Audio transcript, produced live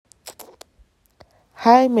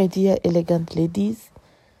Hi, my dear elegant ladies.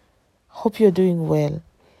 Hope you're doing well.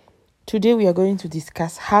 Today we are going to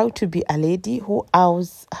discuss how to be a lady who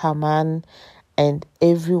wows her man and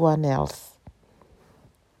everyone else.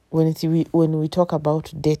 When we talk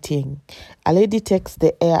about dating, a lady takes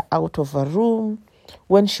the air out of a room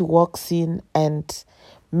when she walks in and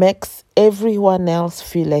makes everyone else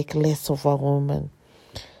feel like less of a woman.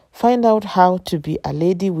 Find out how to be a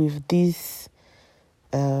lady with these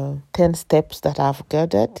 10 steps that I've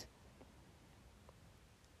gathered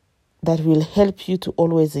that will help you to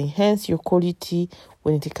always enhance your quality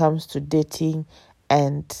when it comes to dating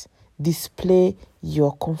and display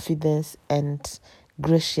your confidence and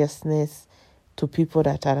graciousness to people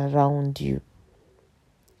that are around you.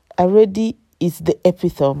 A lady is the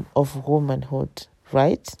epitome of womanhood,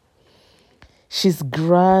 right? She's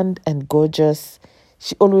grand and gorgeous.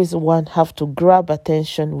 She always have to grab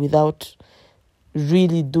attention without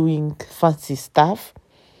really doing fancy stuff,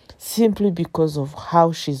 simply because of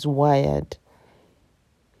how she's wired.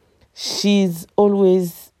 She's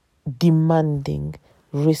always demanding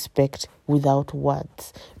respect without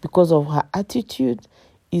words because of her attitude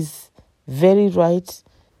is very right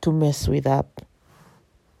to mess with up.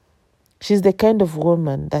 She's the kind of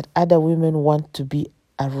woman that other women want to be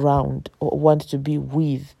around or want to be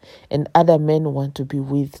with, and other men want to be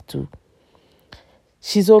with too.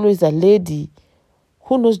 She's always a lady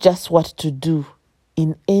who knows just what to do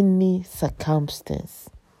in any circumstance.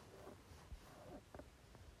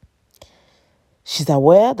 She's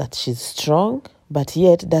aware that she's strong, but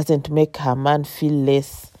yet doesn't make her man feel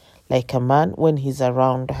less like a man when he's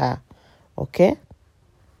around her. Okay?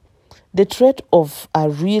 The trait of a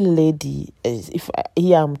real lady is,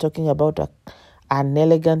 here I'm talking about an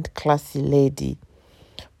elegant, classy lady.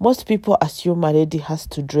 Most people assume a lady has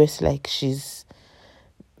to dress like she's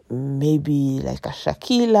maybe like a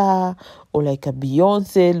Shakira or like a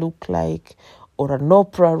Beyonce look like or an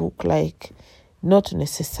Oprah look like. Not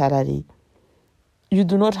necessarily. You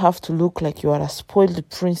do not have to look like you are a spoiled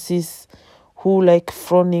princess who like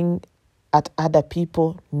frowning at other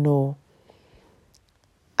people. No.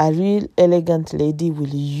 A real elegant lady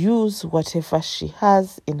will use whatever she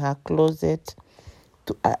has in her closet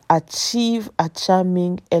to achieve a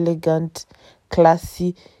charming, elegant,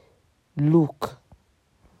 classy look.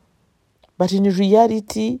 But in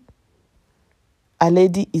reality, a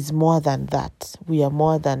lady is more than that. We are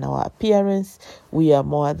more than our appearance. We are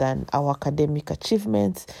more than our academic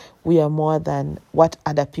achievements. We are more than what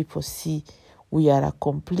other people see. We are a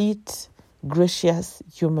complete, gracious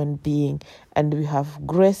human being, and we have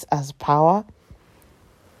grace as power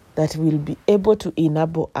that will be able to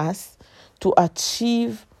enable us to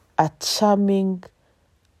achieve a charming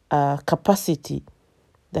capacity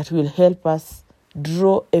that will help us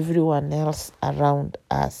draw everyone else around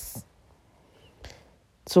us.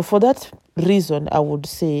 So for that reason, I would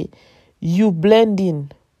say you blend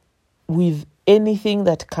in with anything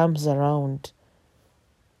that comes around.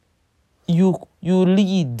 You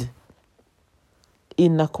lead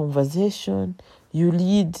in a conversation. You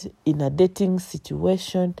lead in a dating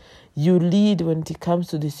situation. You lead when it comes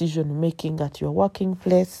to decision making at your working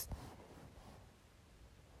place.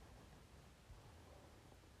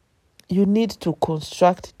 You need to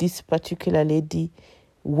construct this particular lady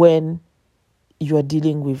when you are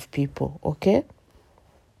dealing with people, okay?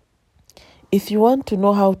 If you want to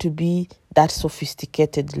know how to be that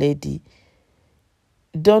sophisticated lady,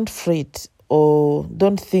 don't fret or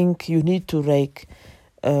don't think you need to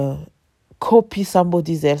copy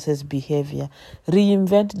somebody else's behavior.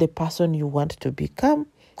 Reinvent the person you want to become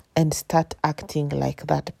and start acting like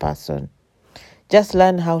that person. Just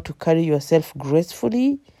learn how to carry yourself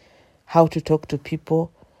gracefully, how to talk to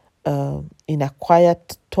people in a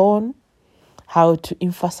quiet tone, how to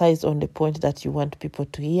emphasize on the point that you want people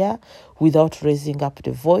to hear without raising up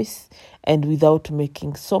the voice and without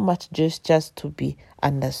making so much gestures to be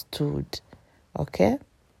understood. Okay?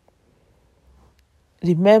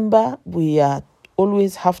 Remember, we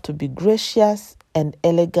always have to be gracious and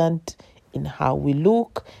elegant in how we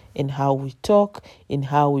look, in how we talk, in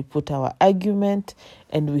how we put our argument,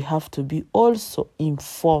 and we have to be also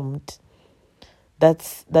informed.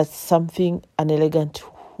 That's something an elegant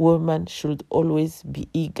woman should always be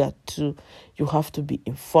eager to. You have to be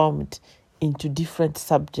informed into different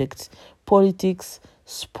subjects: politics,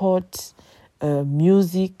 sports,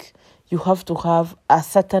 music. You have to have a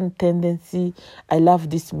certain tendency. I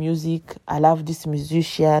love this music. I love this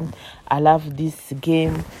musician. I love this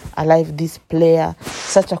game. I love this player.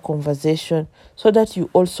 Such a conversation so that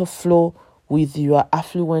you also flow with your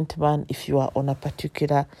affluent man if you are on a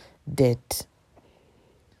particular date.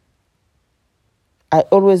 I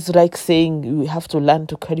always like saying you have to learn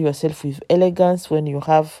to carry yourself with elegance when you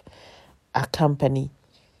have a company.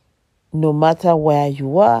 No matter where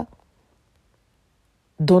you are,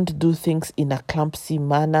 don't do things in a clumsy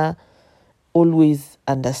manner. Always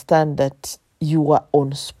understand that you are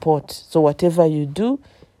on spot. So whatever you do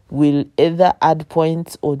will either add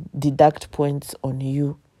points or deduct points on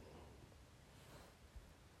you.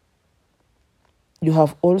 You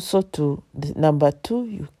have also to, number 2,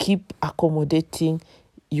 you keep accommodating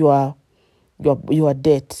your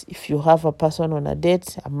date. If you have a person on a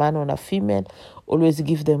date, a man on a female, always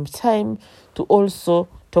give them time to also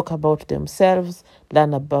talk about themselves,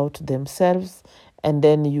 learn about themselves, and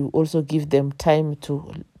then you also give them time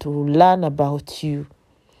to learn about you.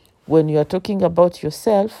 When you are talking about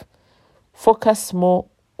yourself, focus more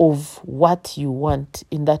of what you want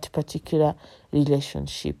in that particular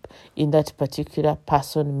relationship, in that particular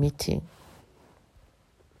person meeting.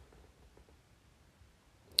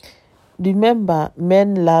 Remember,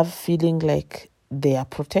 men love feeling like they are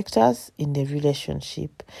protectors in the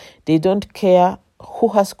relationship. They don't care who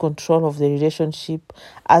has control of the relationship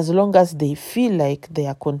as long as they feel like they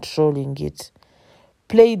are controlling it.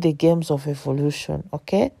 Play the games of evolution,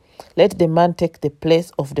 okay? Let the man take the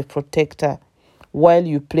place of the protector while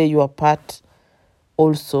you play your part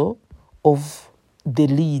also of the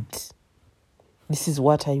lead. This is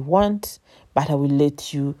what I want, but I will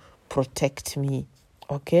let you protect me,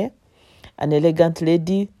 okay? An elegant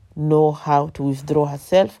lady knows how to withdraw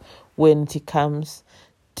herself when it comes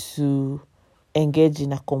to engage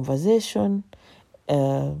in a conversation,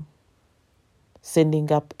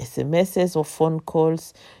 sending up SMSs or phone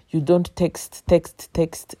calls. You don't text,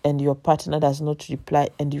 and your partner does not reply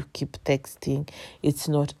and you keep texting. It's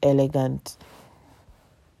not elegant.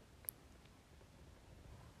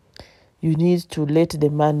 You need to let the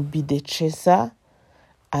man be the chaser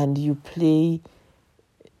and you play,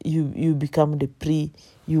 you become the pre.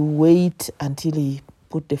 You wait until he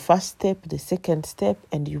put the first step, the second step,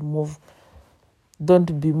 and you move.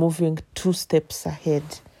 Don't be moving 2 steps ahead,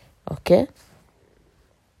 okay?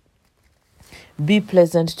 Be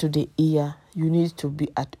pleasant to the ear. You need to be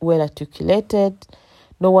well articulated.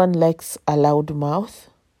 No one likes a loud mouth.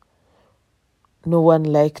 No one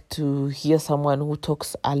likes to hear someone who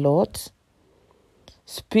talks a lot.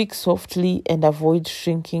 Speak softly and avoid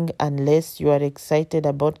shrinking unless you are excited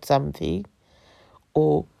about something.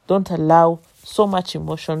 Or don't allow so much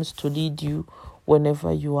emotions to lead you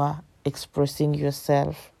whenever you are expressing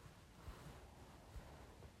yourself.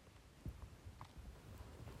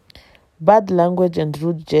 Bad language and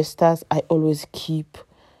rude gestures, I always keep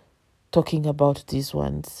talking about these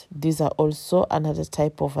ones. These are also another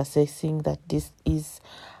type of assessing that this is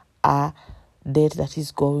a date that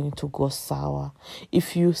is going to go sour.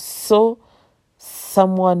 If you saw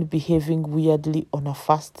someone behaving weirdly on a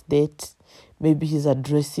first date, maybe he's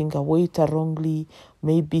addressing a waiter wrongly,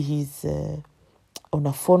 maybe he's on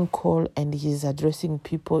a phone call and he's addressing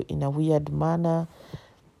people in a weird manner,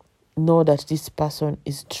 know that this person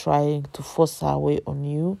is trying to force her way on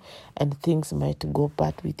you and things might go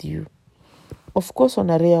bad with you. Of course, on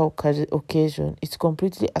a rare occasion, it's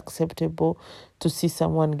completely acceptable to see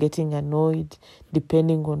someone getting annoyed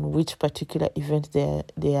depending on which particular event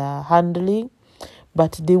they are handling.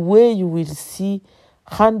 But the way you will see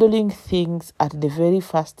handling things at the very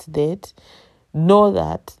first date, know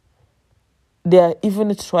that they are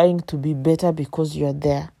even trying to be better because you are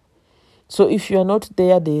there. So if you are not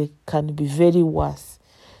there, they can be very worse.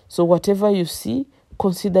 So whatever you see,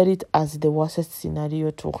 consider it as the worst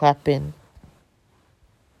scenario to happen.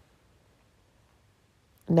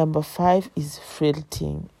 Number 5 is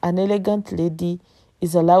flirting. An elegant lady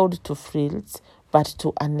is allowed to flirt, but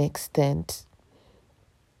to an extent.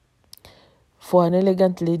 For an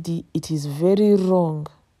elegant lady, it is very wrong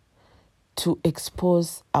to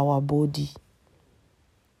expose our body,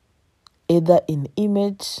 either in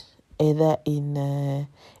image, either in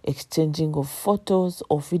exchanging of photos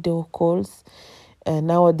or video calls.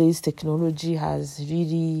 Nowadays, technology has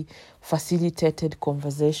really facilitated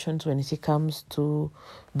conversations when it comes to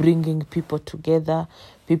bringing people together.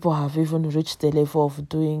 People have even reached the level of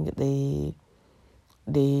doing the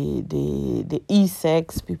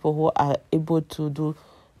e-sex, people who are able to do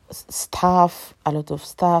a lot of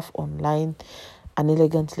stuff online. An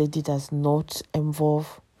elegant lady does not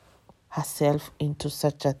involve herself into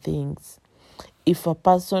such a things. If a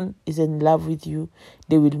person is in love with you,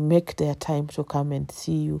 they will make their time to come and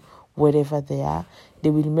see you wherever they are. They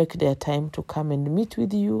will make their time to come and meet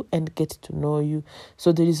with you and get to know you.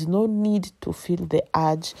 So there is no need to feel the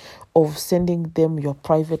urge of sending them your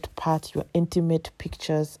private part, your intimate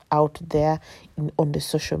pictures out there on the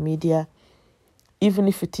social media. even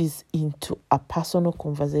if it is into a personal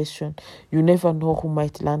conversation. You never know who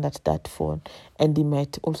might land at that phone, and they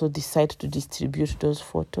might also decide to distribute those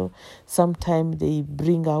photos. Sometimes they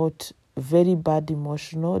bring out very bad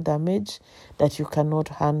emotional damage that you cannot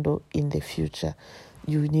handle in the future.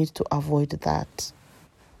 You need to avoid that.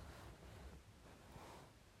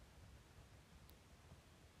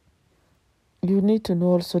 You need to know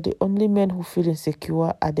also the only men who feel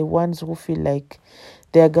insecure are the ones who feel like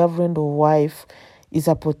their girlfriend or wife is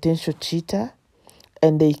a potential cheater,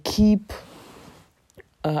 and they keep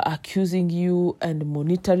accusing you and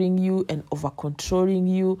monitoring you and over controlling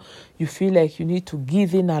you. You feel like you need to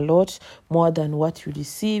give in a lot more than what you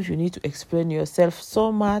receive. You need to explain yourself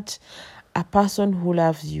so much. A person who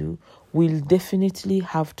loves you will definitely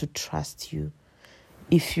have to trust you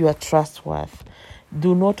if you are trustworthy.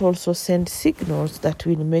 Do not also send signals that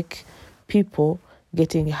will make people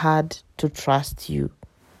getting hard to trust you.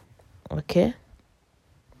 Okay?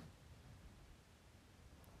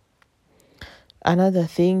 Another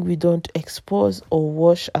thing, we don't expose or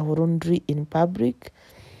wash our laundry in public.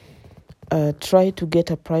 Try to get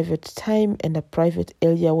a private time and a private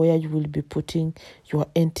area where you will be putting your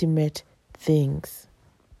intimate things.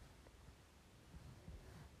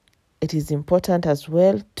 It is important as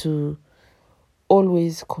well to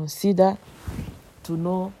always consider to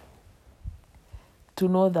know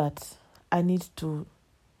that I need to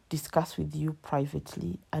discuss with you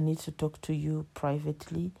privately. I need to talk to you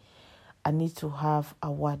privately. I need to have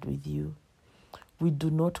a word with you. We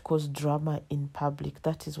do not cause drama in public.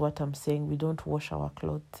 That is what I'm saying. We don't wash our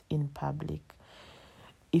clothes in public.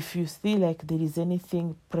 If you feel like there is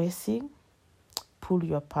anything pressing, pull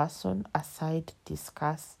your person aside,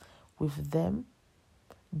 discuss with them.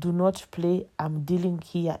 Do not play, I'm dealing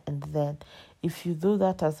here and then. If you do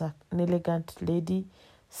that as an elegant lady,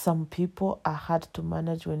 some people are hard to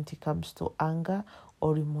manage when it comes to anger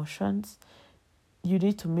or emotions. You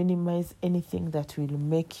need to minimize anything that will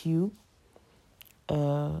make you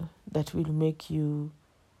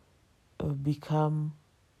become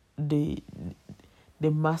the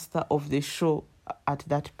master of the show at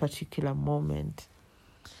that particular moment.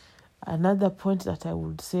 Another point that I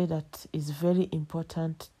would say that is very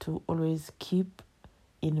important to always keep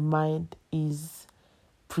in mind is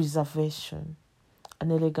preservation.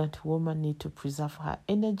 An elegant woman needs to preserve her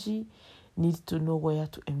energy, needs to know where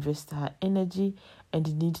to invest her energy,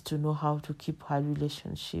 and needs to know how to keep her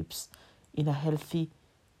relationships in a healthy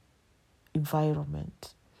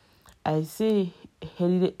environment. I say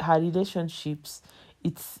her relationships,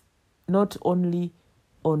 it's not only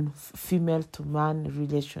on female to man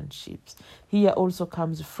relationships. Here also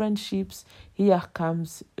comes friendships, here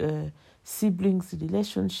comes siblings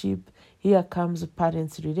relationship, here comes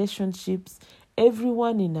parents relationships.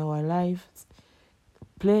 Everyone in our lives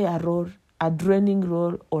play a role, a draining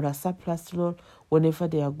role or a surplus role whenever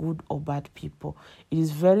they are good or bad people. It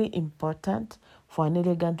is very important for an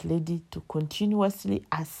elegant lady to continuously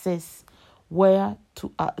assess where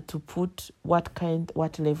to put what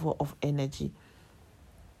level of energy.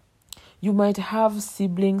 You might have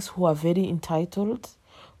siblings who are very entitled,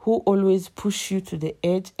 who always push you to the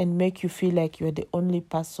edge and make you feel like you're the only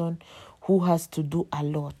person who has to do a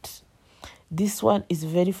lot. This one is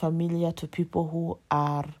very familiar to people who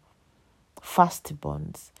are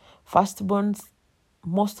firstborns. Firstborns,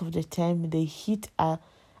 most of the time, they hit an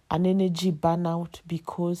energy burnout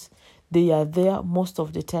because they are there most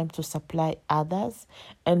of the time to supply others,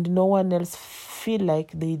 and no one else feel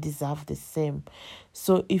like they deserve the same.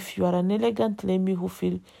 So if you are an elegant lady who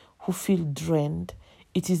feel drained,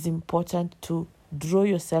 it is important to draw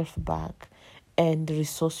yourself back and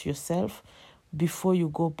resource yourself before you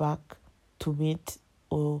go back to meet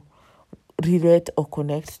or relate or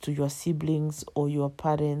connect to your siblings or your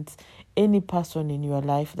parents, any person in your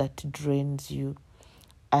life that drains you.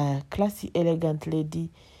 A classy, elegant lady,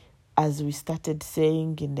 as we started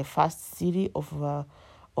saying in the first series of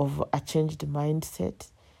a changed mindset,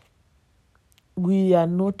 we are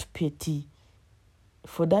not petty.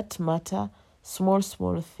 For that matter, small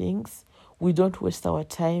things, we don't waste our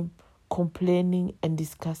time complaining and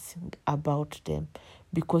discussing about them,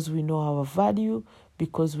 because we know our value,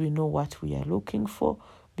 because we know what we are looking for,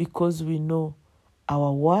 because we know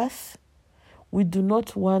our worth. We do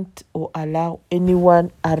not want or allow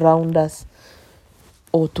anyone around us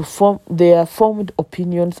or to form their formed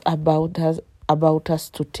opinions about us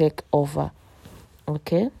to take over.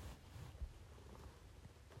 Okay?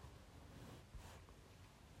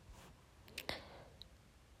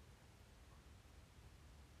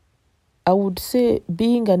 I would say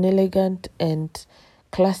being an elegant and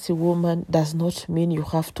classy woman does not mean you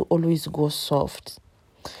have to always go soft.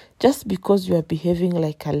 Just because you are behaving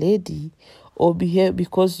like a lady, or behave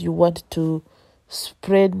because you want to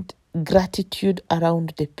spread gratitude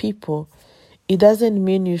around the people, it doesn't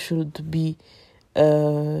mean you should be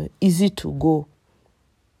easy to go.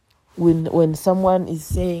 When someone is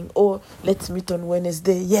saying, oh, let's meet on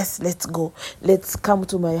Wednesday, yes, let's go, let's come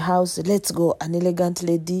to my house, let's go, an elegant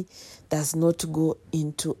lady does not go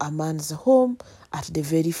into a man's home at the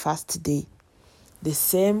very first day. The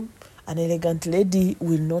same, an elegant lady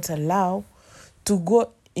will not allow to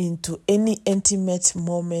go into any intimate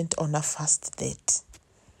moment on a first date.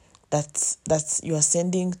 That's you are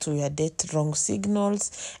sending to your date wrong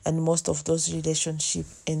signals, and most of those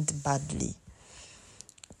relationships end badly.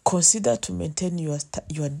 Consider to maintain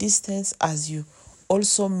your distance as you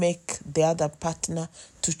also make the other partner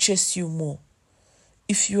to chase you more.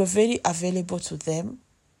 If you are very available to them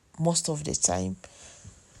most of the time,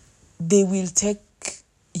 they will take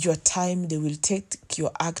your time, they will take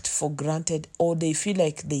your act for granted, or they feel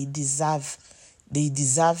like they deserve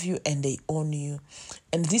you and they own you.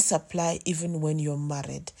 And this applies even when you're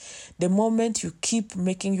married. The moment you keep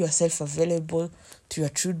making yourself available to your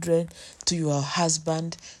children, to your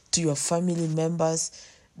husband, to your family members,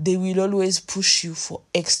 they will always push you for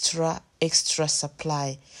extra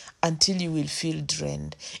supply until you will feel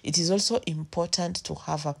drained. It is also important to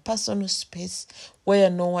have a personal space where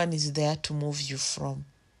no one is there to move you from.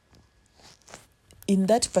 In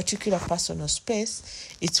that particular personal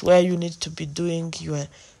space, it's where you need to be doing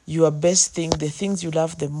your best thing, the things you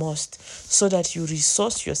love the most, so that you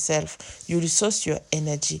resource yourself, you resource your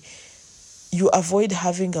energy, you avoid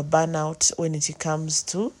having a burnout when it comes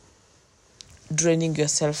to draining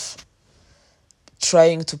yourself,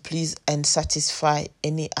 trying to please and satisfy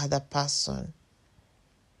any other person.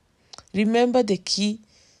 Remember, the key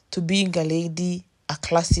to being a lady, a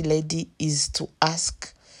classy lady, is to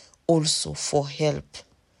ask also for help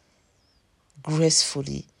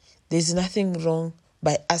gracefully. There's nothing wrong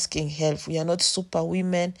by asking help. We are not super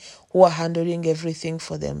women who are handling everything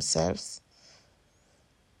for themselves.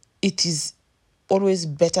 It is always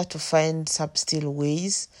better to find subtle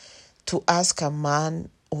ways to ask a man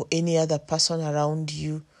or any other person around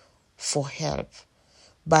you for help.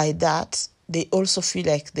 By that, they also feel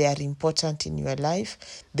like they are important in your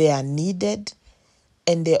life, they are needed,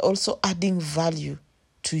 and they're also adding value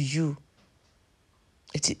to you.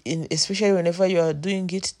 Especially whenever you are doing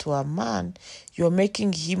it to a man, you're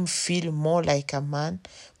making him feel more like a man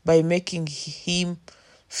by making him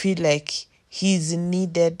feel like he's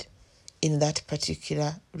needed in that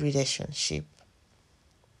particular relationship.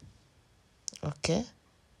 Okay?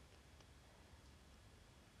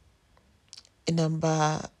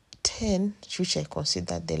 Number 10, which I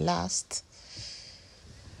consider the last,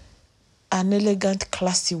 an elegant,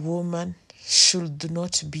 classy woman should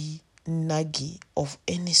not be naggy of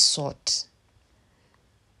any sort.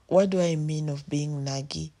 What do I mean of being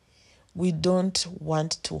naggy? We don't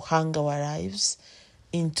want to hang our lives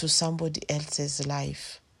into somebody else's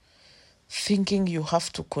life, thinking you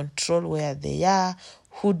have to control where they are,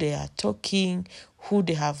 who they are talking, who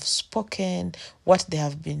they have spoken, what they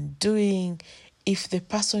have been doing. If the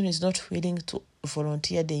person is not willing to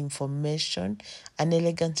volunteer the information, an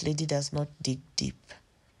elegant lady does not dig deep.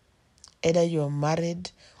 Either you're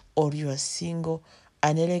married or you are single,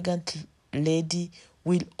 an elegant lady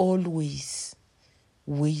will always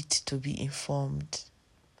wait to be informed.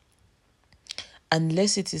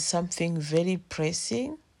 Unless it is something very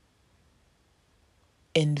pressing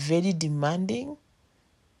and very demanding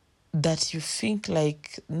that you think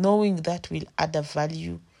like knowing that will add a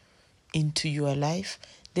value into your life,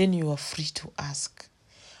 then you are free to ask.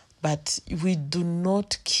 But we do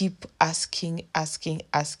not keep asking as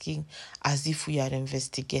if we are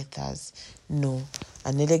investigators. No.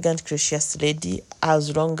 An elegant, gracious lady,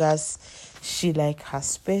 as long as she like her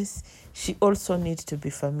space, she also needs to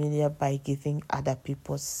be familiar by giving other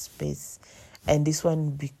people's space. And this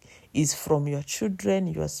one is from your children,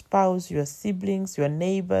 your spouse, your siblings, your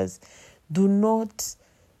neighbors. Do not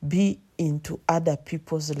be into other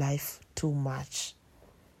people's life too much.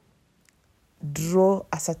 Draw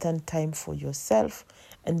a certain time for yourself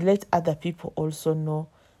and let other people also know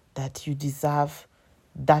that you deserve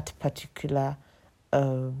that particular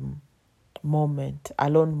moment,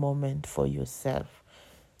 alone moment for yourself.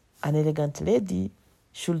 An elegant lady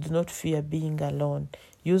should not fear being alone.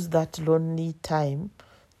 Use that lonely time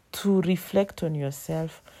to reflect on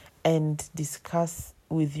yourself and discuss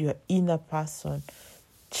with your inner person.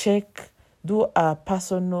 Do a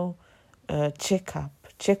personal checkup.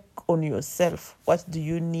 Check on yourself. What do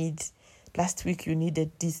you need? Last week you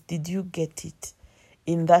needed this. Did you get it?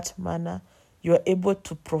 In that manner, You are able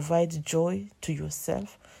to provide joy to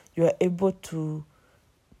yourself. You are able to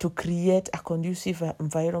create a conducive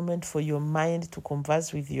environment for your mind to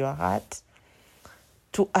converse with your heart,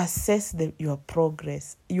 to assess your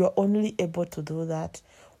progress. You are only able to do that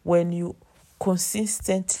when you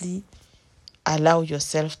consistently allow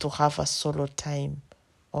yourself to have a solo time.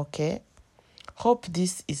 Okay? Hope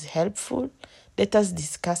this is helpful. Let us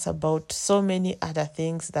discuss about so many other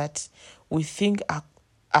things that we think are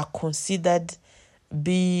considered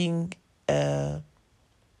being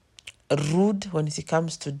rude when it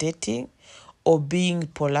comes to dating, or being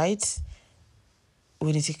polite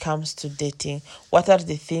when it comes to dating. What are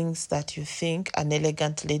the things that you think an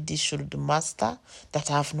elegant lady should master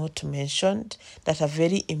that I have not mentioned, that are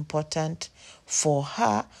very important for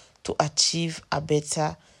her to achieve a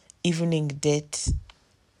better evening date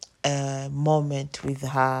moment with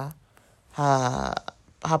her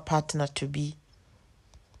partner to be?